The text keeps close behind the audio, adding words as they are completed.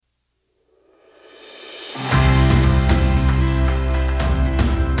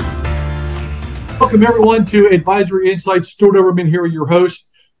Welcome, everyone, to Advisory Insights. Stuart Overman here, your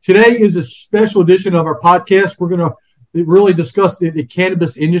host. Today is a special edition of our podcast. We're going to really discuss the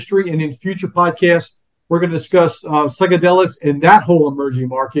cannabis industry, and in future podcasts, we're going to discuss psychedelics and that whole emerging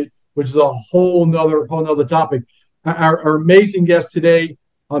market, which is a whole nother topic. Our amazing guest today,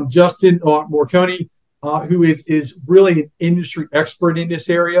 Justin Moriconi, who is really an industry expert in this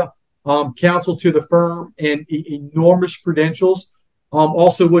area, counsel to the firm, and enormous credentials.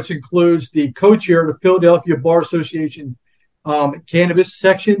 Also, which includes the co-chair of the Philadelphia Bar Association Cannabis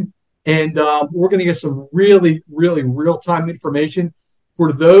section. And we're going to get some really real-time information.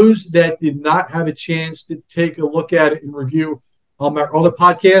 For those that did not have a chance to take a look at it and review our other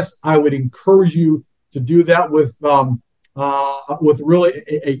podcasts, I would encourage you to do that with really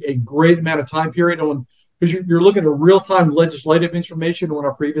a great amount of time period on, because you're looking at real-time legislative information on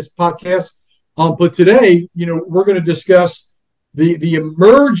our previous podcast. But today, we're going to discuss the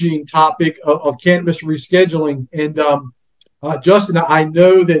emerging topic of cannabis rescheduling. And Justin, I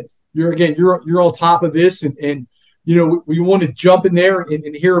know that you're on top of this, and we want to jump in there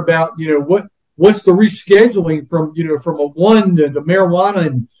and hear about what's the rescheduling from a one to marijuana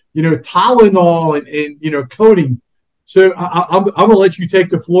and Tylenol and codeine. So I'm gonna let you take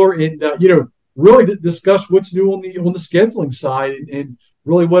the floor and really discuss what's new on the scheduling side and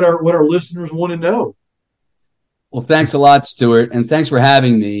really what our listeners want to know. Well, thanks a lot, Stuart, and thanks for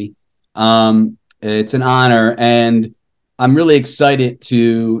having me. It's an honor, and I'm really excited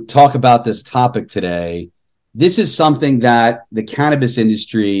to talk about this topic today. This is something that the cannabis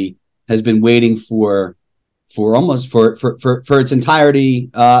industry has been waiting for its entirety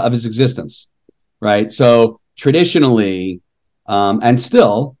of its existence, right? So traditionally, and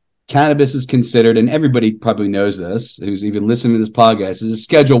still, cannabis is considered, and everybody probably knows this, who's even listening to this podcast, is a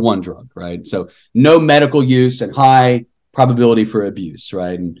Schedule I drug, right? So no medical use and high probability for abuse,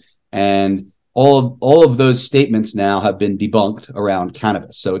 right? And all of those statements now have been debunked around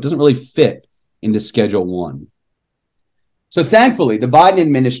cannabis. So it doesn't really fit into Schedule I. So thankfully, the Biden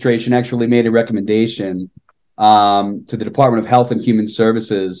administration actually made a recommendation to the Department of Health and Human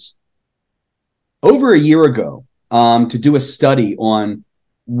Services over a year ago to do a study on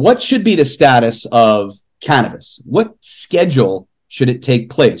what should be the status of cannabis? What schedule should it take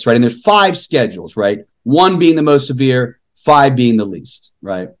place, right? And there's 5 schedules, right? 1 being the most severe, 5 being the least,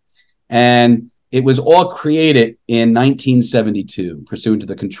 right? And it was all created in 1972, pursuant to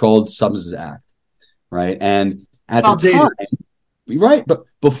the Controlled Substances Act, right? And at the time, right, but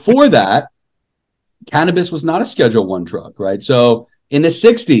before that, cannabis was not a Schedule I drug, right? So in the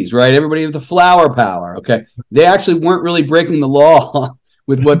 60s, right, everybody with the flower power, okay, they actually weren't really breaking the law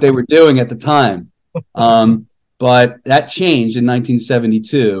with what they were doing at the time. But that changed in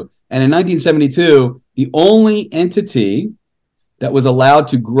 1972. And in 1972, the only entity that was allowed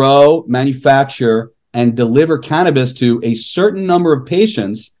to grow, manufacture, and deliver cannabis to a certain number of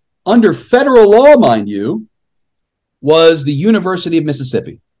patients under federal law, mind you, was the University of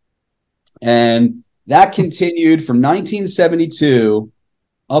Mississippi. And that continued from 1972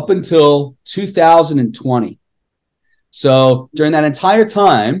 up until 2020. So during that entire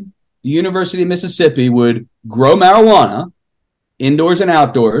time, the University of Mississippi would grow marijuana indoors and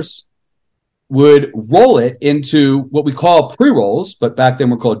outdoors, would roll it into what we call pre-rolls, but back then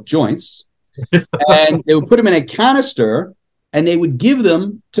were called joints. And they would put them in a canister and they would give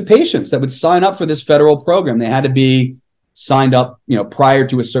them to patients that would sign up for this federal program. They had to be signed up, prior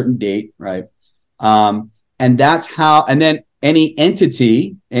to a certain date, right? And that's how, and then any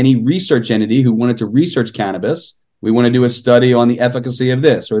entity, any research entity who wanted to research cannabis, we want to do a study on the efficacy of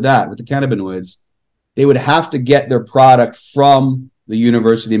this or that with the cannabinoids, they would have to get their product from the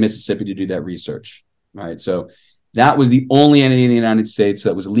University of Mississippi to do that research, right? So that was the only entity in the United States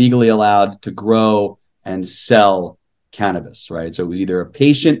that was legally allowed to grow and sell cannabis, right? So it was either a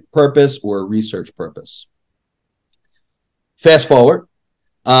patient purpose or a research purpose. Fast forward,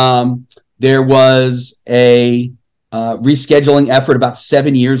 there was a rescheduling effort about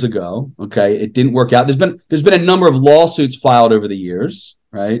 7 years ago. Okay, it didn't work out. There's been a number of lawsuits filed over the years,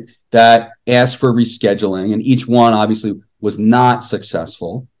 right, that asked for rescheduling, and each one obviously was not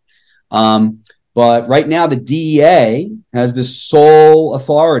successful. But right now, the DEA has the sole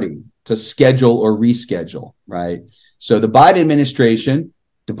authority to schedule or reschedule, right? So the Biden administration,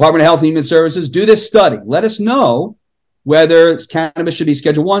 Department of Health and Human Services, do this study. Let us know whether cannabis should be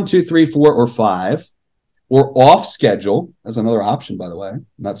Schedule 1, 2, 3, 4, or 5. Or off schedule, that's another option, by the way,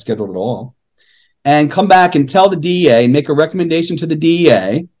 not scheduled at all, and come back and tell the DEA, make a recommendation to the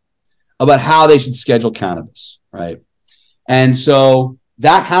DEA about how they should schedule cannabis, right? And so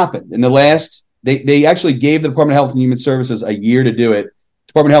that happened in the last, they actually gave the Department of Health and Human Services a year to do it,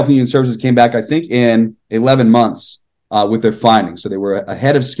 Department of Health and Human Services came back, I think, in 11 months with their findings. So they were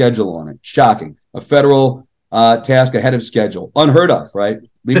ahead of schedule on it. Shocking. A federal task ahead of schedule. Unheard of, right?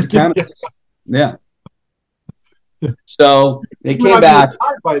 Leave it to cannabis. Yeah. So they came back.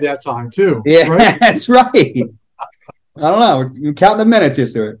 By that time, too. Yeah, right? That's right. I don't know. We're counting the minutes here,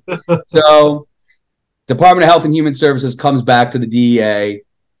 Stuart. So Department of Health and Human Services comes back to the DEA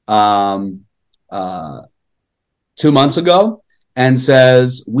 2 months ago and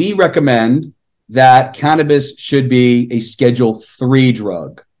says, we recommend that cannabis should be a Schedule III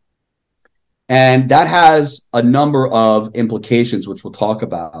drug. And that has a number of implications, which we'll talk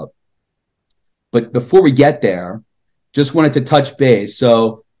about. But before we get there, just wanted to touch base.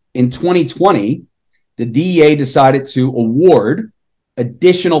 So in 2020, the DEA decided to award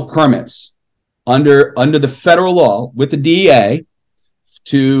additional permits under the federal law with the DEA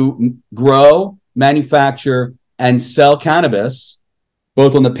to grow, manufacture, and sell cannabis,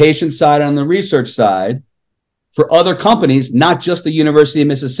 both on the patient side and on the research side, for other companies, not just the University of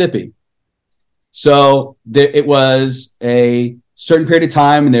Mississippi. So it was a certain period of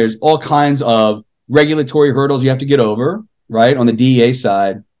time, and there's all kinds of regulatory hurdles you have to get over, right, on the DEA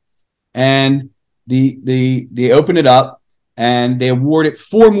side. And they opened it up, and they awarded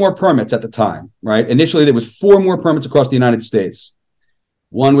 4 more permits at the time, right? Initially, there was 4 more permits across the United States.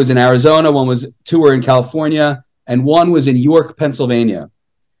 One was in Arizona, 2 were in California, and 1 was in York, Pennsylvania.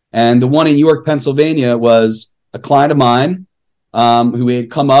 And the one in York, Pennsylvania was a client of mine who had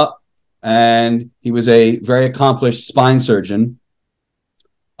come up, and he was a very accomplished spine surgeon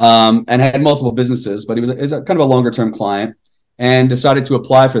and had multiple businesses, but he was a kind of a longer-term client and decided to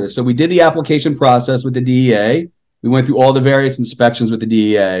apply for this. So we did the application process with the DEA. We went through all the various inspections with the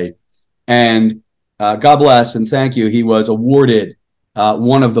DEA, and God bless and thank you, he was awarded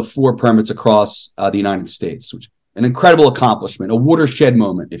one of the 4 permits across the United States, which an incredible accomplishment, a watershed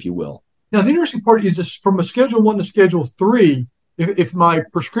moment, if you will. Now, the interesting part is this, from a Schedule 1 to Schedule 3, if my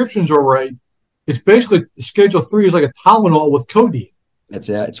prescriptions are right, it's basically Schedule 3 is like a Tylenol with codeine.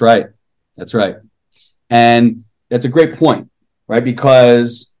 That's right. That's right. And that's a great point, right?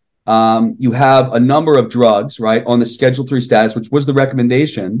 Because you have a number of drugs, right, on the Schedule 3 status, which was the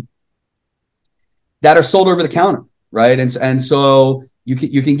recommendation, that are sold over the counter, right? And so you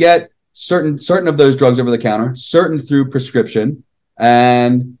can get certain of those drugs over the counter, certain through prescription.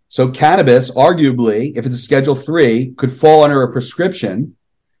 And so cannabis, arguably, if it's a Schedule 3, could fall under a prescription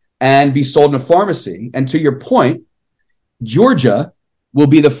and be sold in a pharmacy. And to your point, Georgia will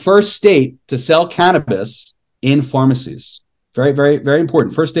be the first state to sell cannabis in pharmacies. Very, very, very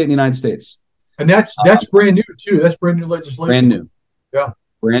important. First state in the United States. And that's brand new, too. That's brand new legislation. Brand new. Yeah.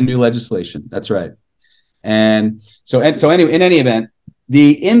 Brand new legislation. That's right. And so anyway, in any event,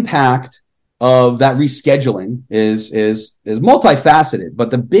 the impact of that rescheduling is multifaceted.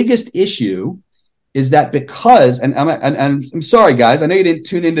 But the biggest issue is that because, and I'm sorry, guys, I know you didn't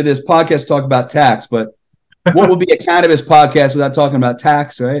tune into this podcast to talk about tax, but what would be a cannabis podcast without talking about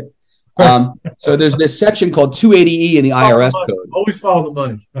tax, right? So there's this section called 280E in the IRS code. Always follow the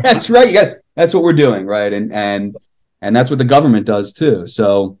money. That's right. That's what we're doing, right? And that's what the government does too.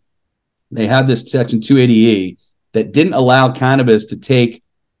 So they have this section 280E that didn't allow cannabis to take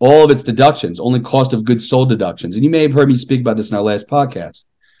all of its deductions, only cost of goods sold deductions. And you may have heard me speak about this in our last podcast.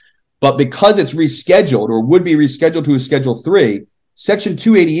 But because it's rescheduled or would be rescheduled to a Schedule 3, Section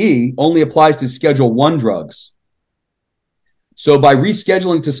 280E only applies to Schedule 1 drugs. So by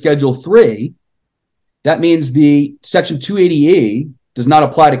rescheduling to Schedule 3, that means the Section 280E does not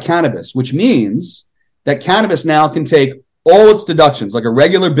apply to cannabis, which means that cannabis now can take all its deductions like a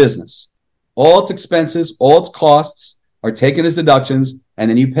regular business. All its expenses, all its costs are taken as deductions, and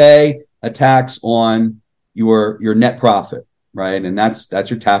then you pay a tax on your net profit, right? And that's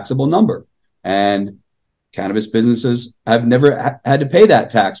your taxable number. And cannabis businesses have never had to pay that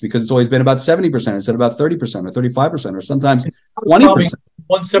tax because it's always been about 70% instead of about 30% or 35% or sometimes 20%.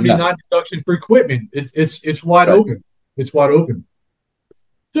 179 deduction for equipment. It's wide open. It's wide open.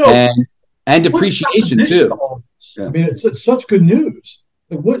 So and depreciation too. Yeah. I mean, it's such good news.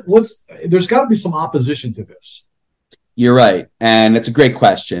 There's got to be some opposition to this. You're right, and it's a great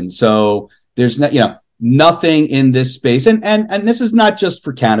question. So there's nothing in this space, and this is not just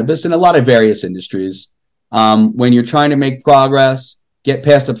for cannabis, in a lot of various industries. When you're trying to make progress, get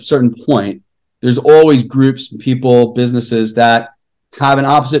past a certain point, there's always groups, people, businesses that have an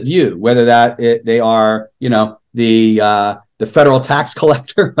opposite view. Whether they are, the federal tax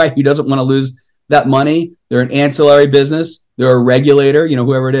collector, right, who doesn't want to lose that money. They're an ancillary business. They're a regulator,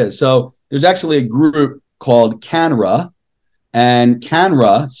 whoever it is. So there's actually a group called CANRA, and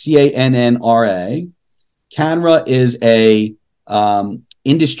CANRA, CANNRA, CANRA is a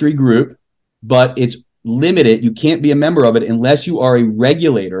industry group, but it's limited. You can't be a member of it unless you are a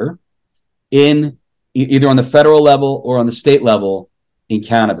regulator in either on the federal level or on the state level in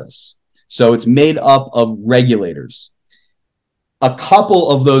cannabis. So it's made up of regulators. A couple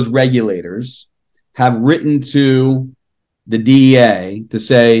of those regulators have written to the DEA to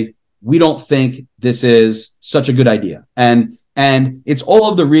say, we don't think this is such a good idea. And it's all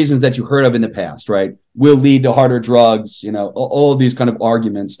of the reasons that you heard of in the past, right? Will lead to harder drugs, all of these kind of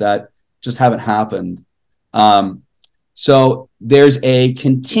arguments that just haven't happened. So there's a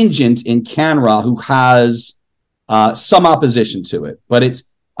contingent in CanRa who has some opposition to it, but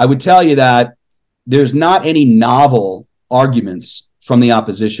I would tell you that there's not any novel arguments from the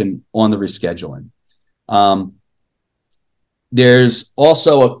opposition on the rescheduling. There's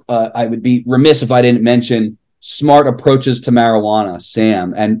also, I would be remiss if I didn't mention Smart Approaches to Marijuana,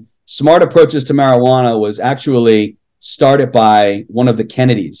 SAM. And Smart Approaches to Marijuana was actually started by one of the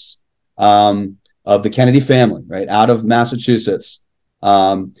Kennedys, of the Kennedy family, right, out of Massachusetts,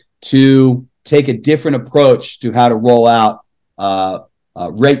 to take a different approach to how to roll out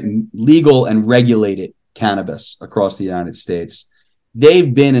legal and regulated cannabis across the United States.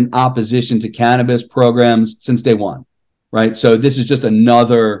 They've been in opposition to cannabis programs since day one, right? So this is just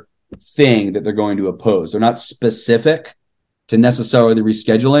another thing that they're going to oppose. They're not specific to necessarily the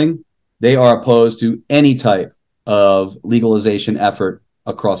rescheduling. They are opposed to any type of legalization effort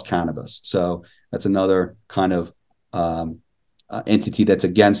across cannabis. So that's another kind of entity that's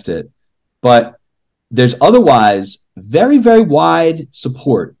against it. But there's otherwise very, very wide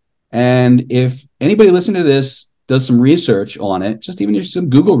support. And if anybody listening to this does some research on it, just even some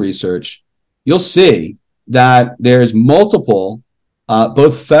Google research, you'll see that there's multiple,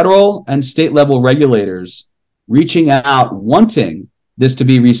 both federal and state level regulators reaching out, wanting this to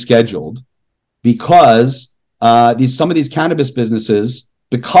be rescheduled because some of these cannabis businesses,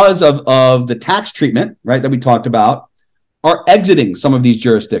 because of the tax treatment, right, that we talked about, are exiting some of these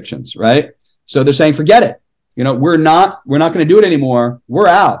jurisdictions, right? So they're saying, forget it. We're not going to do it anymore. We're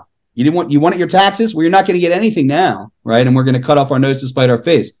out. You wanted your taxes? Well, you're not going to get anything now, right? And we're going to cut off our nose to spite our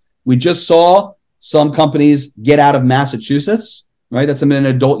face. We just saw some companies get out of Massachusetts, right? That's been an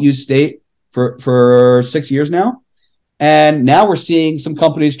adult use state for 6 years now. And now we're seeing some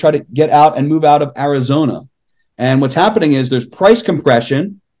companies try to get out and move out of Arizona. And what's happening is there's price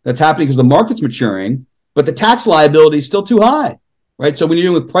compression that's happening because the market's maturing, but the tax liability is still too high, right? So when you're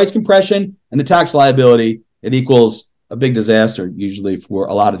dealing with price compression and the tax liability, it equals a big disaster usually for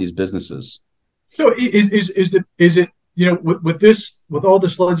a lot of these businesses. So is it with all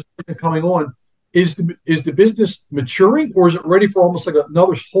this legislation coming on, is the business maturing, or is it ready for almost like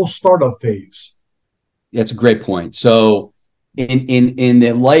another whole startup phase? That's a great point. So in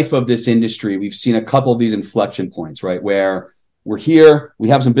the life of this industry, we've seen a couple of these inflection points, right? Where we're here, we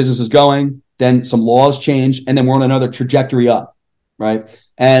have some businesses going, then some laws change, and then we're on another trajectory up, right?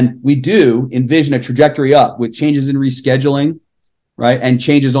 And we do envision a trajectory up with changes in rescheduling, right? And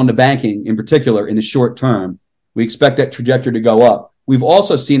changes on the banking in particular in the short term. We expect that trajectory to go up. We've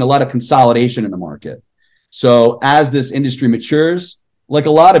also seen a lot of consolidation in the market. So as this industry matures, like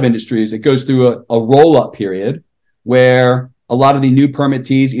a lot of industries, it goes through a roll-up period where a lot of the new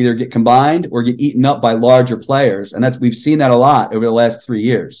permittees either get combined or get eaten up by larger players. And we've seen that a lot over the last 3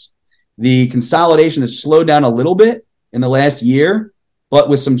 years. The consolidation has slowed down a little bit in the last year, but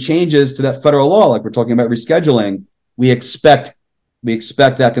with some changes to that federal law, like we're talking about rescheduling, we expect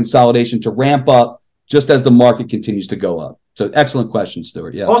that consolidation to ramp up just as the market continues to go up. So excellent question,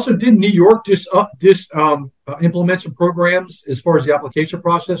 Stuart. Yeah. Also, did New York just implement some programs as far as the application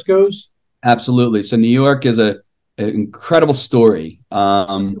process goes? Absolutely. So New York is an incredible story.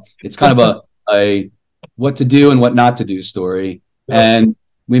 It's kind of a what to do and what not to do story. Yeah. And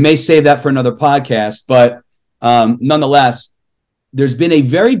we may save that for another podcast, but nonetheless, there's been a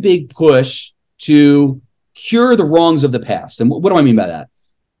very big push to cure the wrongs of the past. And what do I mean by that?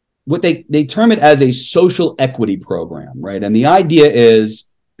 What they term it as a social equity program, right? And the idea is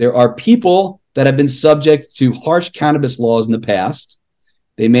there are people that have been subject to harsh cannabis laws in the past.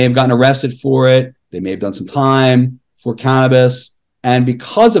 They may have gotten arrested for it. They may have done some time for cannabis. And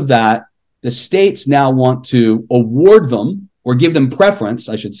because of that, the states now want to award them or give them preference,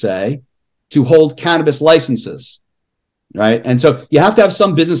 I should say, to hold cannabis licenses. Right. And so you have to have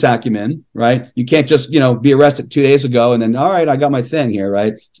some business acumen, right? You can't just, be arrested 2 days ago and then, all right, I got my thing here,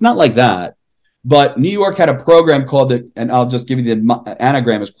 right? It's not like that. But New York had a program called and I'll just give you the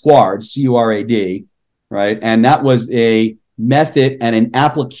anagram is QUARD, CURAD, right? And that was a method and an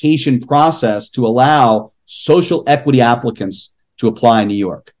application process to allow social equity applicants to apply in New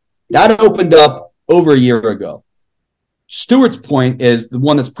York. That opened up over a year ago. Stuart's point is the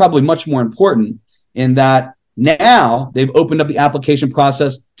one that's probably much more important, in that now they've opened up the application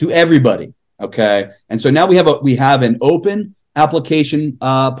process to everybody. Okay. And so now we have an open application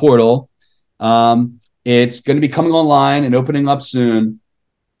portal. It's going to be coming online and opening up soon.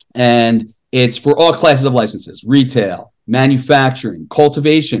 And it's for all classes of licenses: retail, manufacturing,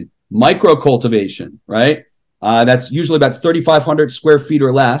 cultivation, micro cultivation, right? That's usually about 3,500 square feet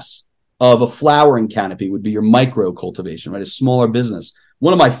or less of a flowering canopy would be your micro cultivation, right? A smaller business.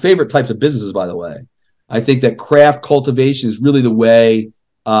 One of my favorite types of businesses, by the way. I think that craft cultivation is really the way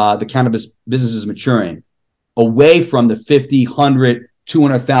the cannabis business is maturing, away from the 50, 100,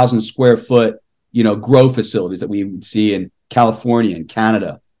 200,000 square foot, grow facilities that we would see in California and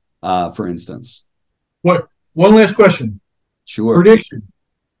Canada, for instance. What? One last question. Sure. Prediction.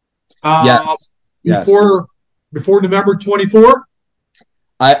 Yes. Before November 24?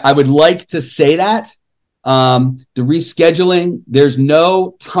 I would like to say that. The rescheduling, there's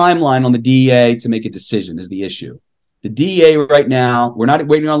no timeline on the DEA to make a decision is the issue. The DEA right now, we're not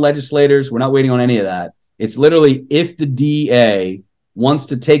waiting on legislators. We're not waiting on any of that. It's literally if the DEA wants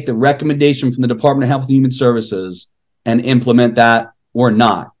to take the recommendation from the Department of Health and Human Services and implement that or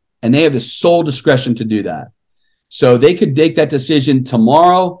not. And they have the sole discretion to do that. So they could make that decision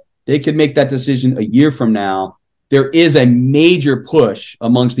tomorrow. They could make that decision a year from now. There is a major push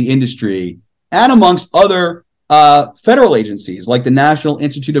amongst the industry and amongst other federal agencies like the National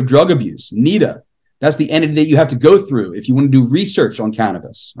Institute of Drug Abuse, NIDA. That's the entity that you have to go through if you want to do research on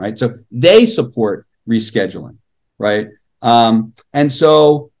cannabis, right? So they support rescheduling, right? And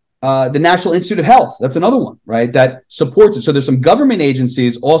so the National Institute of Health, that's another one, right, that supports it. So there's some government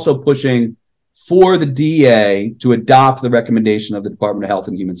agencies also pushing for the DEA to adopt the recommendation of the Department of Health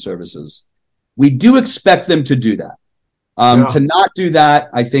and Human Services. We do expect them to do that. To not do that,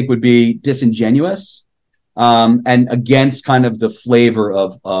 I think, would be disingenuous and against kind of the flavor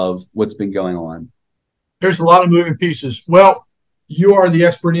of what's been going on. There's a lot of moving pieces. Well, you are the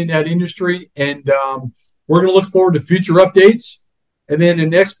expert in that industry, and we're going to look forward to future updates. And then the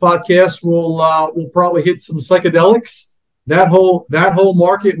next podcast, we'll probably hit some psychedelics. That whole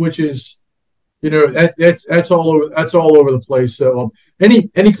market, which is, that's all over the place. So,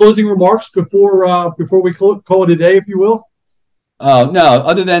 any closing remarks before we call it a day, if you will? Oh, no,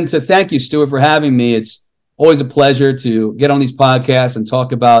 other than to thank you, Stuart, for having me. It's always a pleasure to get on these podcasts and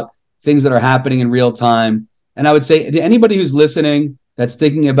talk about things that are happening in real time. And I would say to anybody who's listening that's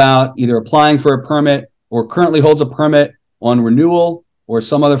thinking about either applying for a permit or currently holds a permit on renewal or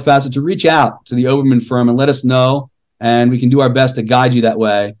some other facet, to reach out to the Oberman firm and let us know, and we can do our best to guide you that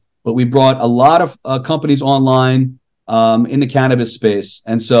way. But we brought a lot of companies online in the cannabis space.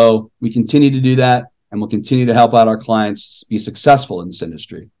 And so we continue to do that, and we'll continue to help out our clients be successful in this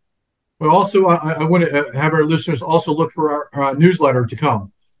industry. Well, also, I want to have our listeners also look for our newsletter to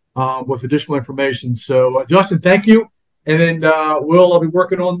come with additional information. So, Justin, thank you. And then I'll be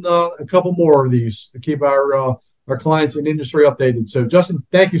working on a couple more of these to keep our clients and industry updated. So, Justin,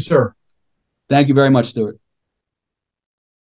 thank you, sir. Thank you very much, Stuart.